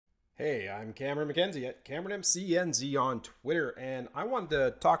Hey, I'm Cameron McKenzie at CameronMCNZ on Twitter, and I wanted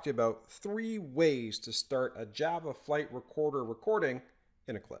to talk to you about 3 ways to start a Java Flight Recorder recording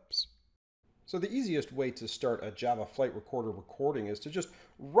in Eclipse. So the easiest way to start a Java Flight Recorder recording is to just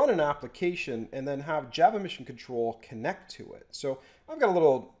run an application and then have Jvm Mission Control connect to it. So I've got a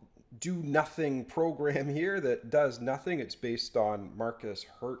little do nothing program here that does nothing. It's based on Marcus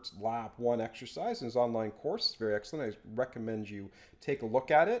Hertz's Lab 1 exercise in his online course. It's very excellent. I recommend you take a look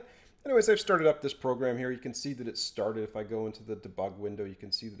at it. Anyways, I've started up this program here. You can see that it started. If I go into the debug window, you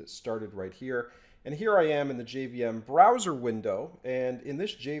can see that it started right here. And here I am in the Jvm Browser Window. And in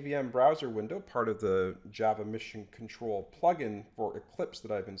this Jvm Browser Window, part of the Java Mission Control plugin for Eclipse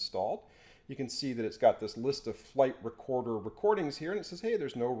that I've installed, you can see that it's got this list of flight recorder recordings here. And it says, hey,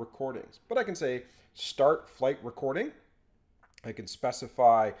 there's no recordings. But I can say start flight recording. I can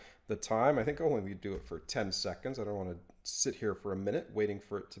specify the time. I think I'll only do it for 10 seconds. I don't want to sit here for a minute waiting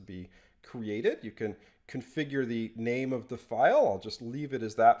for it to be created. You can configure the name of the file. I'll just leave it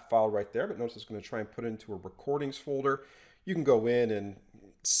as that file right there, but notice it's going to try and put it into a recordings folder. You can go in and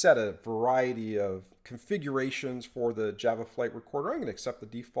set a variety of configurations for the Java Flight Recorder. I'm going to accept the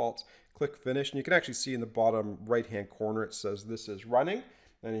defaults, click Finish, and you can actually see in the bottom right-hand corner it says this is running.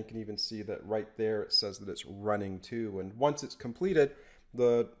 And you can even see that right there it says that it's running too. And once it's completed,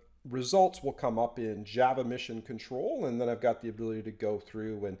 the results will come up in Java Mission Control, and then I've got the ability to go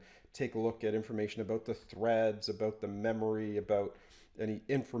through and take a look at information about the threads, about the memory, about any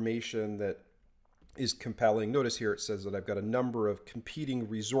information that is compelling. Notice here it says that I've got a number of competing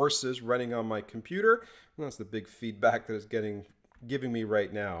resources running on my computer. And that's the big feedback that it's giving me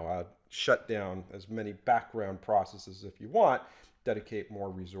right now. Shut down as many background processes if you want. Dedicate more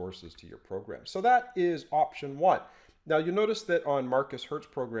resources to your program. So that is option 1. Now you'll notice that on Marcus Hertz's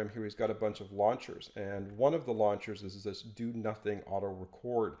program here, he's got a bunch of launchers. And one of the launchers is this do nothing auto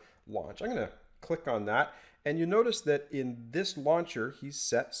record launch. I'm going to click on that. And you notice that in this launcher, he's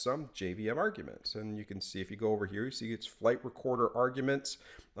set some Jvm arguments. And you can see if you go over here, you see it's flight recorder arguments.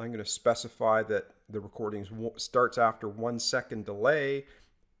 I'm going to specify that the recording starts after 1 second delay,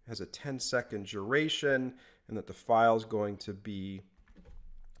 has a 10-second duration, and that the file is going to be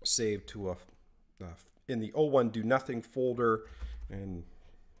saved to in the O1 do nothing folder, and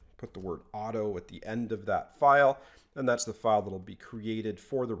put the word auto at the end of that file, and that's the file that will be created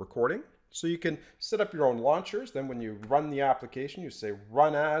for the recording. So you can set up your own launchers. Then when you run the application, you say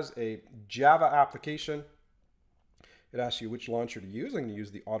run as a Java application. It asks you which launcher to use. I'm going to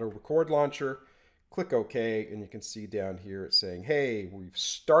use the auto record launcher. Click OK, and you can see down here it's saying, hey, we've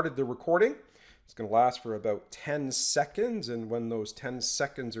started the recording. It's going to last for about 10 seconds, and when those 10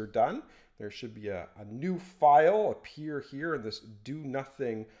 seconds are done, there should be a new file appear here in this do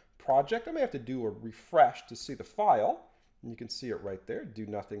nothing project. I may have to do a refresh to see the file, and you can see it right there, do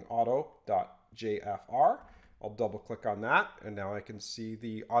nothing auto.jfr. I'll double click on that, and now I can see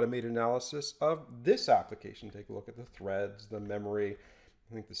the automated analysis of this application. Take a look at the threads, the memory.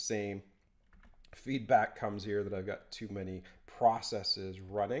 I think the same feedback comes here that I've got too many processes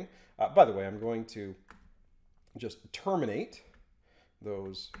running. By the way, I'm going to just terminate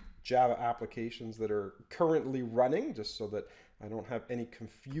those Java applications that are currently running, just so that I don't have any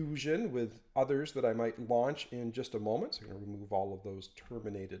confusion with others that I might launch in just a moment. So I'm going to remove all of those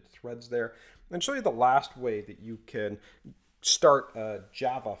terminated threads there and show you the last way that you can start a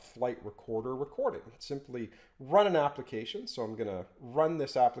Java Flight Recorder recording. Simply run an application. So I'm going to run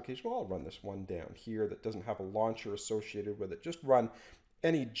this application. Well, I'll run this one down here that doesn't have a launcher associated with it. Just run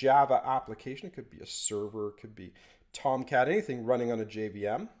any Java application. It could be a server, it could be Tomcat, anything running on a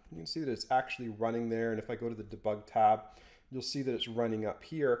JVM. You can see that it's actually running there. And if I go to the debug tab, you'll see that it's running up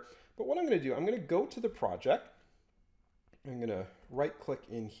here. But what I'm going to do, I'm going to go to the project. I'm going to right click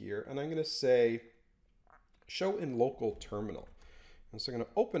in here, and I'm going to say show in local terminal. And so I'm going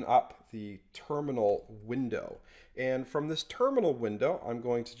to open up the terminal window. And from this terminal window, I'm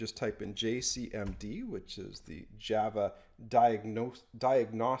going to just type in JCMD, which is the Java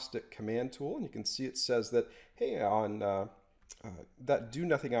Diagnostic Command Tool. And you can see it says that, hey, on that do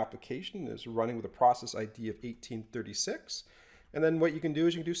nothing application is running with a process ID of 1836. And then what you can do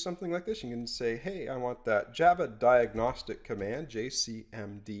is you can do something like this. You can say, hey, I want that Java Diagnostic Command,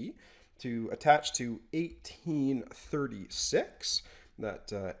 JCMD, to attach to 1836.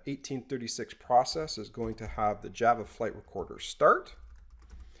 That 1836 process is going to have the Java Flight Recorder start.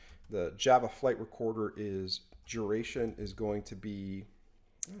 The Java Flight Recorder duration is going to be,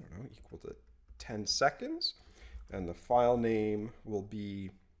 I don't know, equal to 10 seconds. And the file name will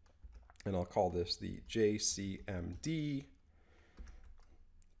be, and I'll call this the JCMD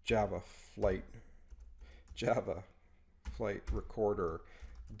Java Flight Recorder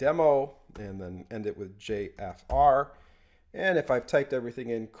demo and then end it with JFR. And if I've typed everything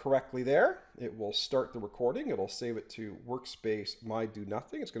in correctly there, it will start the recording. It'll save it to workspace my do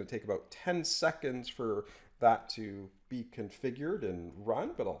nothing. It's going to take about 10 seconds for that to be configured and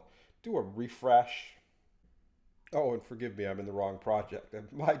run, but I'll do a refresh. Oh, and forgive me, I'm in the wrong project.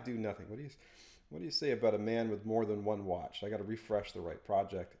 My do nothing. What do you say about a man with more than one watch? I got to refresh the right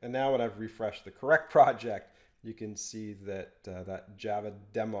project. And now when I've refreshed the correct project, you can see that that Java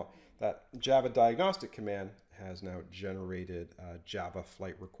demo, that Java diagnostic command has now generated a Java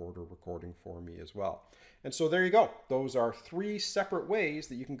Flight Recorder recording for me as well. And so there you go. Those are 3 separate ways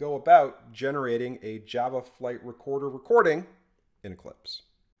that you can go about generating a Java Flight Recorder recording in Eclipse.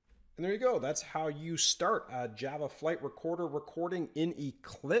 And there you go. That's how you start a Java Flight Recorder recording in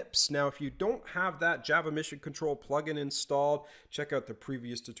Eclipse. Now, if you don't have that Java Mission Control plugin installed, check out the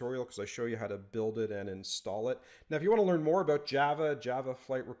previous tutorial because I show you how to build it and install it. Now, if you want to learn more about Java, Java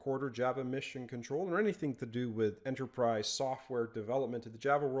Flight Recorder, Java Mission Control, or anything to do with enterprise software development in the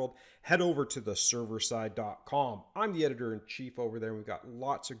Java world, head over to theserverside.com. I'm the editor-in-chief over there. We've got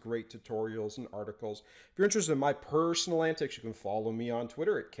lots of great tutorials and articles. If you're interested in my personal antics, you can follow me on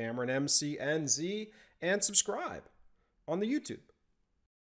Twitter at CameronMCNZ and subscribe on the YouTube.